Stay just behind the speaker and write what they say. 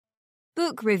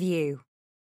Book Review.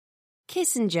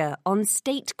 Kissinger on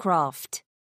Statecraft.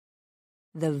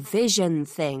 The Vision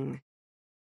Thing.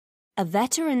 A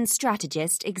veteran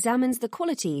strategist examines the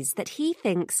qualities that he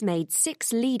thinks made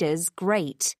 6 leaders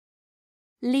great.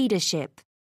 Leadership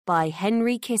by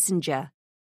Henry Kissinger.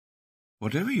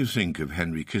 Whatever you think of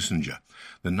Henry Kissinger,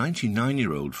 the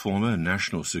 99-year-old former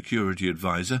National Security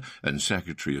Advisor and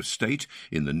Secretary of State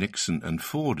in the Nixon and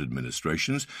Ford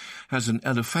administrations has an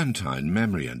elephantine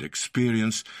memory and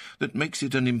experience that makes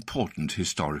it an important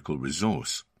historical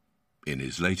resource. In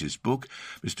his latest book,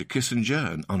 Mr.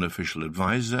 Kissinger, an unofficial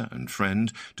advisor and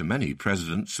friend to many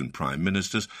presidents and prime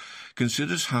ministers,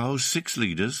 considers how 6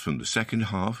 leaders from the second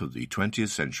half of the 20th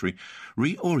century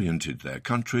reoriented their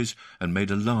countries and made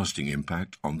a lasting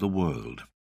impact on the world.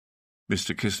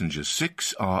 Mr. Kissinger's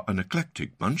 6 are an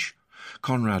eclectic bunch.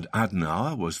 Konrad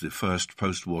Adenauer was the first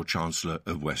post-war Chancellor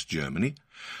of West Germany.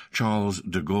 Charles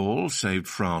de Gaulle saved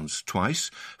France twice,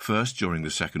 first during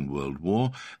the Second World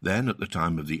War, then at the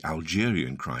time of the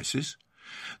Algerian crisis.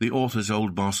 The author's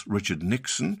old boss Richard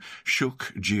Nixon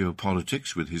shook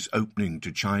geopolitics with his opening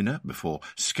to China before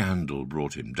scandal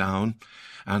brought him down.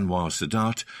 Anwar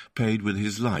Sadat paid with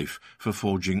his life for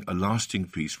forging a lasting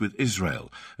peace with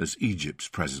Israel as Egypt's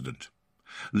president.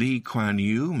 Kuan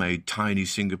Yew made tiny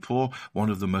Singapore one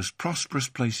of the most prosperous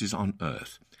places on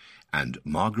earth, and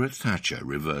Margaret Thatcher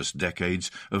reversed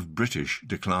decades of British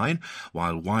decline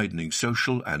while widening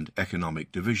social and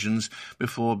economic divisions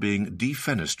before being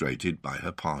defenestrated by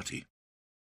her party.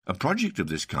 A project of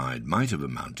this kind might have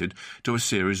amounted to a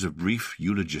series of brief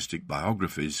eulogistic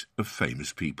biographies of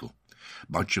famous people.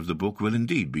 Much of the book will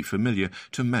indeed be familiar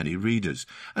to many readers,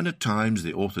 and at times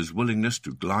the author's willingness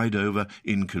to glide over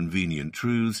inconvenient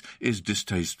truths is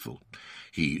distasteful.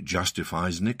 He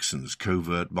justifies Nixon's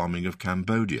covert bombing of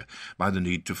Cambodia by the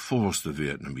need to force the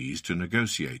Vietnamese to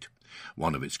negotiate.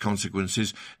 One of its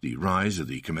consequences, the rise of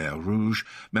the Khmer Rouge,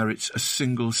 merits a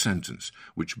single sentence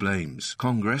which blames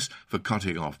Congress for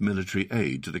cutting off military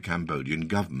aid to the Cambodian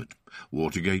government.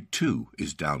 Watergate, too,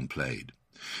 is downplayed.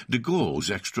 De Gaulle's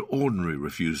extraordinary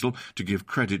refusal to give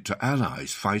credit to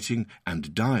allies fighting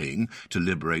and dying to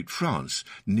liberate France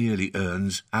nearly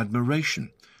earns admiration.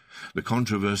 The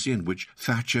controversy in which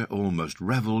Thatcher almost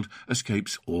revelled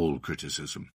escapes all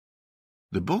criticism.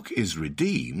 The book is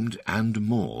redeemed, and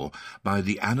more, by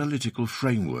the analytical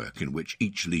framework in which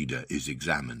each leader is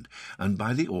examined, and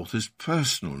by the author's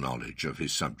personal knowledge of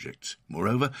his subjects.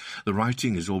 Moreover, the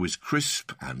writing is always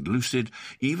crisp and lucid,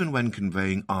 even when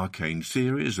conveying arcane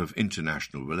theories of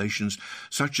international relations,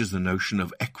 such as the notion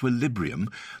of equilibrium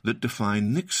that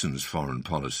defined Nixon's foreign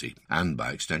policy, and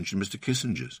by extension Mr.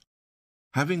 Kissinger's.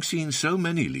 Having seen so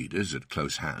many leaders at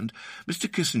close hand, Mr.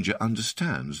 Kissinger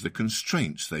understands the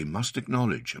constraints they must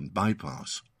acknowledge and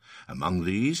bypass. Among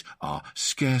these are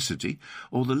scarcity,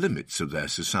 or the limits of their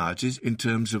societies in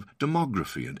terms of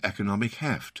demography and economic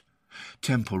heft,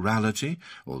 temporality,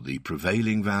 or the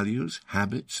prevailing values,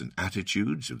 habits, and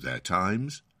attitudes of their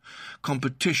times,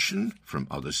 competition from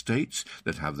other states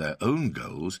that have their own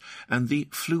goals, and the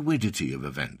fluidity of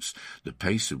events, the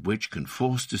pace of which can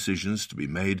force decisions to be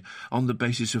made on the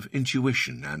basis of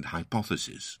intuition and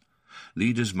hypothesis.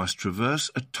 Leaders must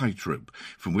traverse a tightrope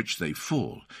from which they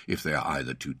fall if they are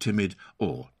either too timid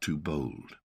or too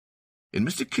bold. In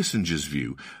Mr. Kissinger's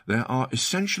view, there are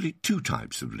essentially 2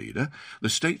 types of leader, the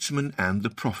statesman and the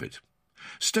prophet.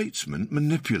 Statesmen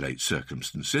manipulate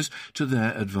circumstances to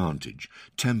their advantage,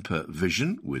 temper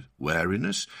vision with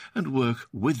wariness, and work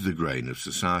with the grain of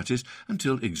societies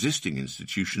until existing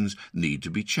institutions need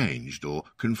to be changed or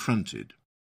confronted.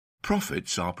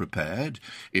 Prophets are prepared,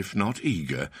 if not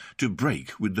eager, to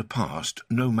break with the past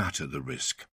no matter the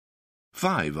risk.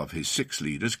 5 of his 6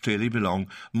 leaders clearly belong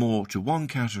more to one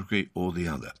category or the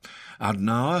other.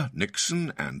 Adenauer,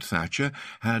 Nixon, and Thatcher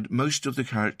had most of the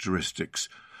characteristics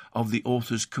of the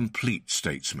author's complete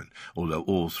statesman, although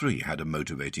all 3 had a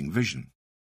motivating vision.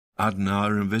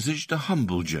 Adenauer envisaged a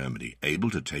humble Germany, able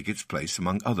to take its place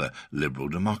among other liberal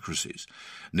democracies.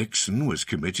 Nixon was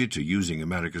committed to using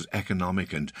America's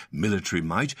economic and military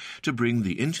might to bring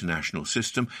the international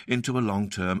system into a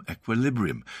long-term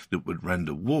equilibrium that would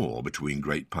render war between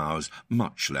great powers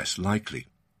much less likely.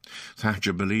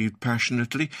 Thatcher believed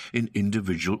passionately in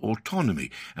individual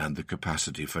autonomy and the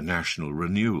capacity for national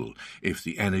renewal if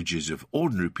the energies of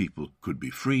ordinary people could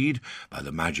be freed by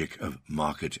the magic of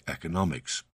market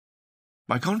economics.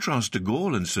 By contrast, de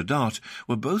Gaulle and Sadat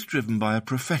were both driven by a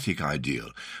prophetic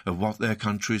ideal of what their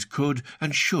countries could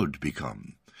and should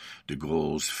become. De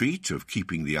Gaulle's feat of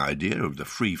keeping the idea of the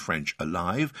Free French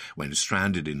alive when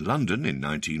stranded in London in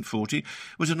 1940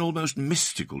 was an almost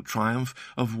mystical triumph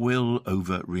of will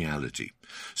over reality.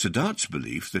 Sadat's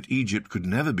belief that Egypt could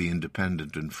never be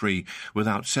independent and free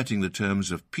without setting the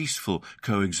terms of peaceful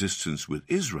coexistence with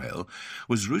Israel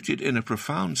was rooted in a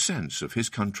profound sense of his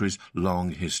country's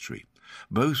long history.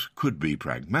 Both could be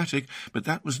pragmatic, but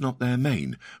that was not their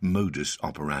main modus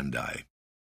operandi.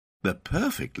 The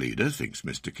perfect leader, thinks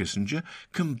Mr. Kissinger,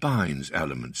 combines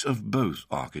elements of both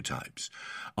archetypes.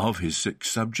 Of his 6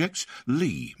 subjects,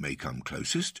 Lee may come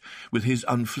closest, with his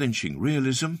unflinching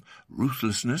realism,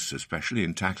 ruthlessness, especially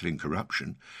in tackling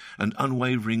corruption, and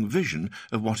unwavering vision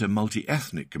of what a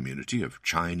multi-ethnic community of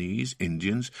Chinese,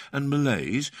 Indians, and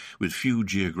Malays, with few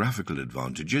geographical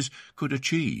advantages, could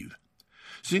achieve.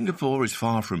 Singapore is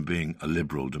far from being a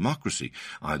liberal democracy.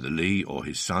 Either Lee or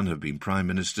his son have been Prime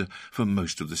Minister for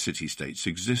most of the city-state's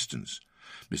existence.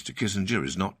 Mr. Kissinger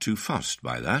is not too fussed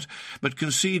by that, but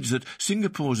concedes that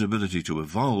Singapore's ability to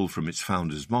evolve from its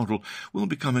founder's model will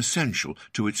become essential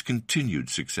to its continued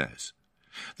success.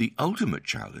 The ultimate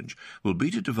challenge will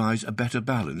be to devise a better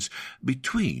balance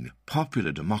between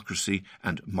popular democracy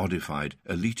and modified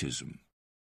elitism.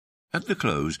 At the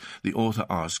close, the author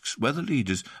asks whether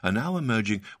leaders are now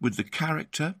emerging with the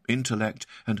character, intellect,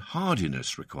 and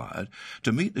hardiness required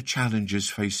to meet the challenges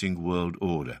facing world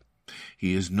order.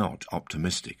 He is not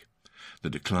optimistic. The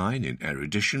decline in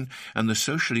erudition and the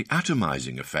socially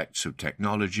atomizing effects of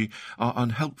technology are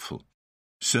unhelpful.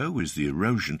 So is the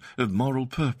erosion of moral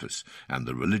purpose and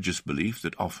the religious belief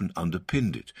that often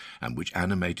underpinned it, and which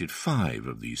animated 5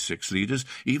 of these 6 leaders.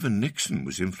 Even Nixon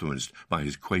was influenced by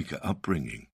his Quaker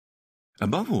upbringing.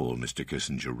 Above all, Mr.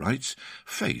 Kissinger writes,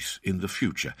 faith in the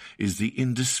future is the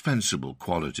indispensable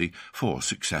quality for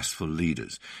successful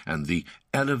leaders, and the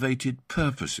elevated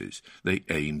purposes they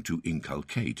aim to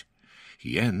inculcate.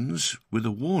 He ends with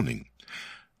a warning.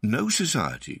 No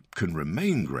society can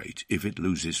remain great if it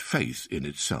loses faith in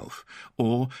itself,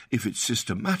 or if it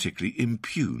systematically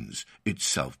impugns its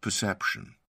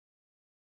self-perception.